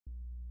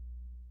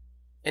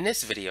In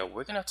this video,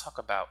 we're going to talk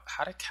about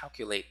how to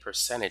calculate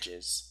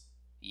percentages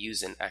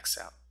using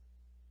Excel.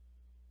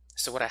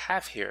 So what I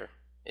have here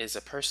is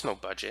a personal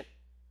budget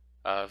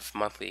of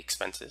monthly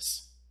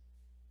expenses.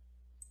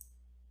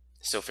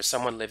 So for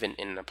someone living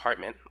in an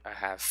apartment, I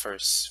have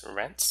first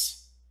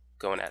rents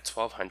going at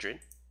 $1,200.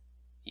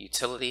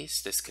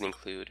 Utilities, this can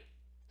include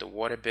the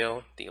water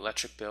bill, the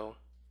electric bill,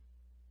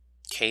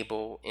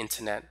 cable,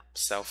 internet,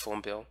 cell phone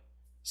bill.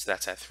 So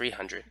that's at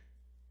 $300.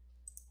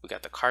 We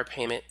got the car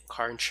payment,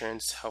 car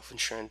insurance, health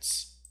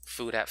insurance,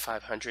 food at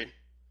 $500.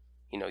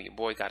 You know, your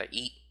boy gotta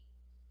eat.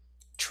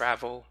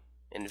 Travel,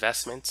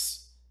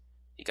 investments,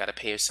 you gotta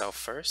pay yourself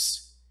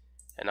first,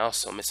 and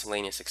also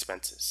miscellaneous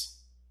expenses.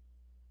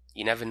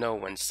 You never know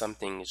when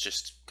something is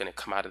just gonna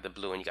come out of the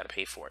blue and you gotta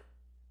pay for it.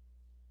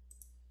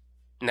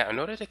 Now, in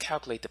order to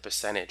calculate the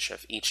percentage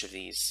of each of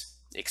these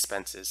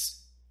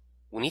expenses,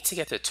 we need to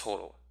get the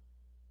total.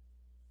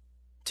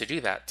 To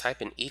do that,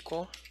 type in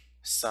equal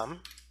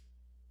sum,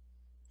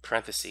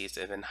 parentheses,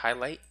 and then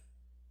highlight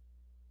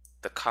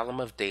the column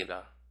of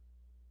data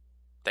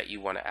that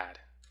you want to add.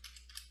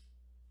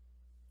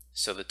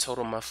 So the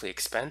total monthly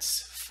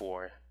expense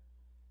for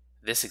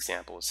this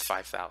example is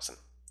 $5,000.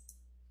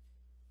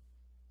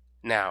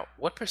 Now,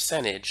 what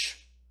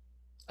percentage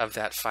of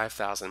that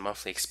 $5,000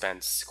 monthly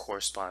expense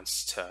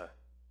corresponds to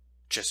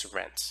just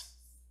rent?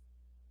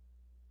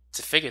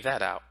 To figure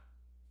that out,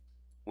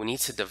 we need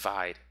to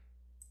divide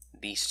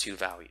these two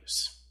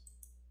values.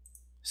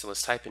 So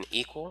let's type in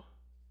equal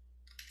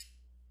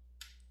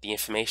the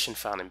information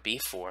found in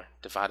B4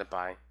 divided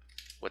by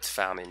what's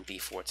found in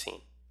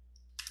B14.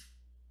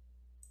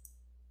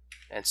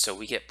 And so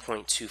we get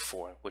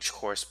 0.24, which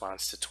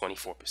corresponds to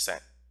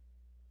 24%.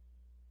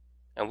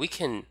 And we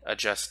can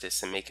adjust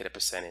this and make it a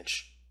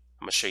percentage.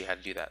 I'm going to show you how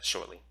to do that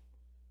shortly.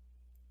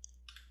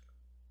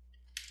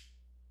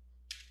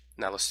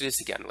 Now let's do this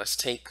again. Let's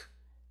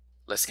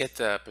get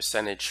the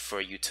percentage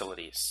for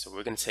utilities. So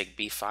we're going to take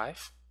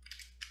B5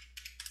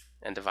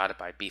 and divide it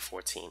by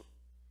B14.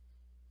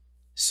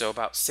 So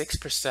about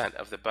 6%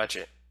 of the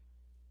budget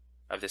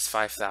of this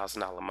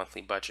 $5,000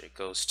 monthly budget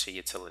goes to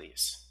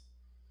utilities.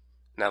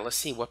 Now let's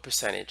see what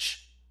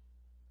percentage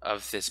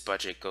of this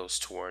budget goes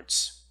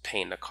towards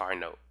paying the car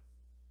note.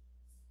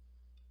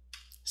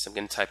 So I'm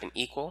going to type in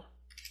equal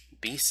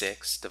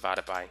B6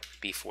 divided by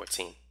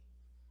B14.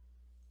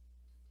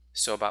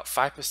 So about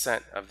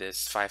 5% of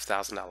this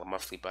 $5,000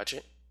 monthly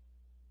budget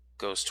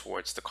goes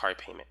towards the car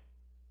payment.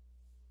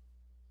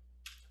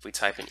 If we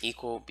type in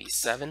equal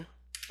B7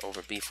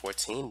 over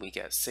B14, we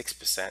get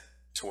 6%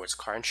 towards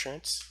car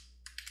insurance,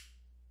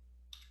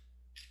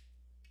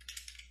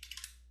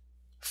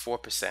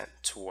 4%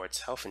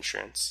 towards health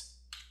insurance,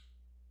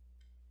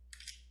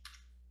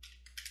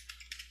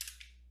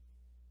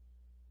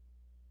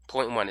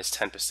 0.1 is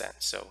 10%,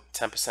 so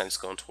 10% is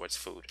going towards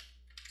food.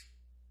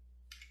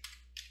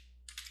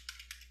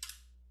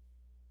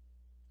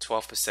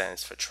 12%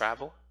 is for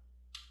travel,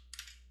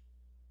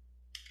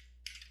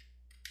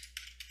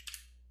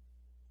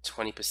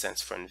 20%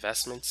 is for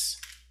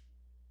investments,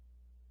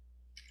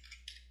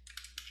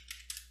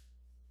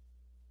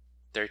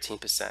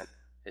 13%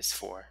 is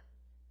for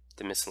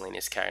the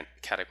miscellaneous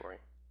category.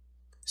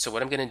 So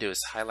what I'm going to do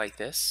is highlight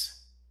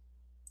this,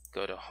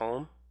 go to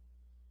home,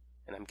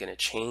 and I'm going to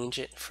change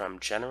it from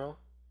general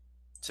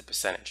to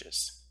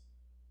percentages.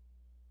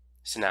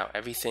 So now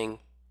everything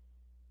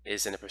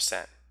is in a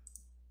percent.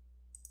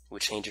 We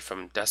change it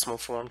from decimal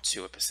form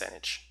to a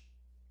percentage.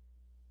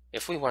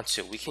 If we want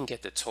to, we can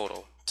get the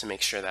total to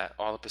make sure that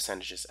all the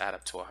percentages add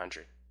up to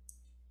 100,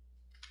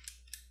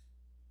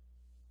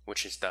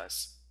 which it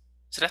does.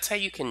 So that's how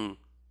you can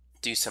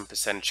do some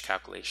percentage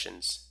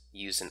calculations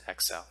using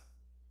Excel.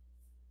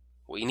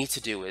 What you need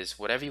to do is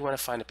whatever you want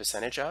to find a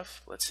percentage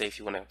of, let's say if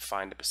you want to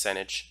find the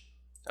percentage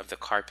of the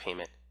car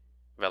payment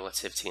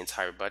relative to the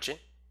entire budget,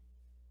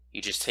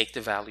 you just take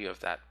the value of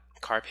that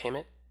car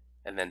payment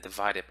and then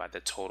divide it by the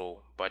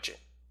total budget,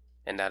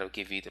 and that'll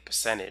give you the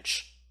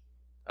percentage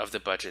of the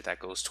budget that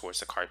goes towards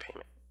the car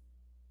payment.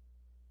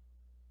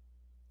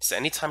 So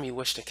anytime you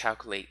wish to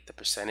calculate the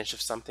percentage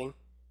of something,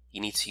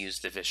 you need to use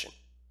division.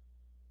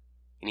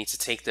 You need to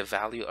take the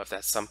value of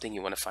that something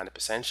you want to find a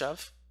percentage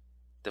of,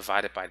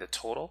 divide it by the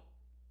total,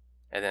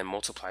 and then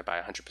multiply by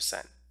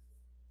 100%.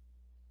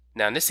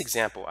 Now in this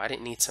example, I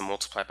didn't need to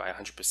multiply by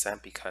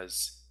 100%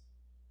 because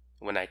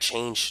when I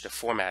changed the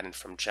formatting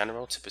from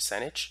general to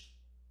percentage,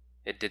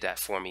 it did that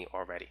for me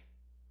already.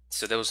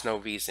 So there was no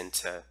reason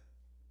to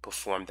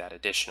perform that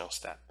additional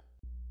step.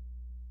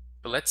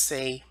 But let's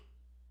say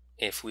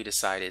if we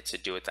decided to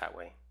do it that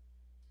way.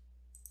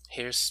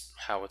 Here's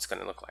how it's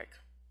going to look like.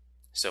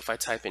 So if I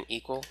type in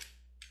equal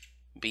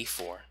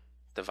B4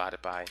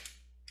 divided by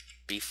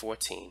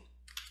B14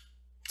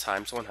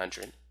 times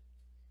 100,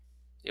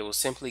 it will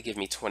simply give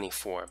me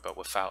 24, but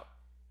without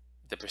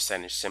the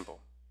percentage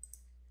symbol.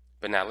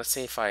 But now let's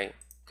say if I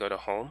go to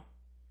home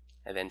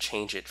and then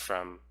change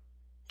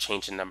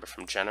the number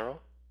from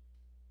general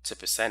to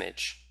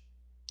percentage,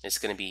 it's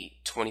going to be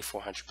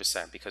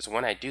 2400%, because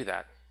when I do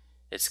that,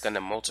 it's going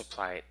to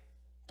multiply it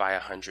by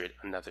 100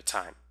 another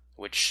time,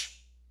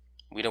 which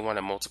We don't want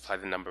to multiply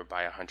the number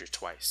by 100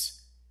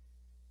 twice.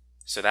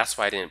 So that's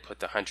why I didn't put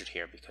the 100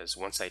 here, because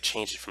once I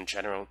change it from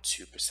general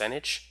to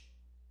percentage,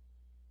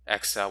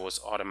 Excel was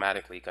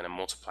automatically going to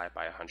multiply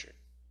by 100.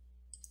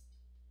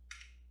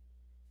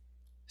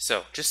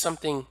 So just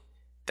something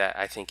that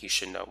I think you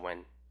should know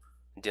when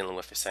dealing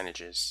with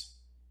percentages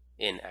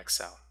in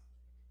Excel.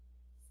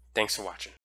 Thanks for watching.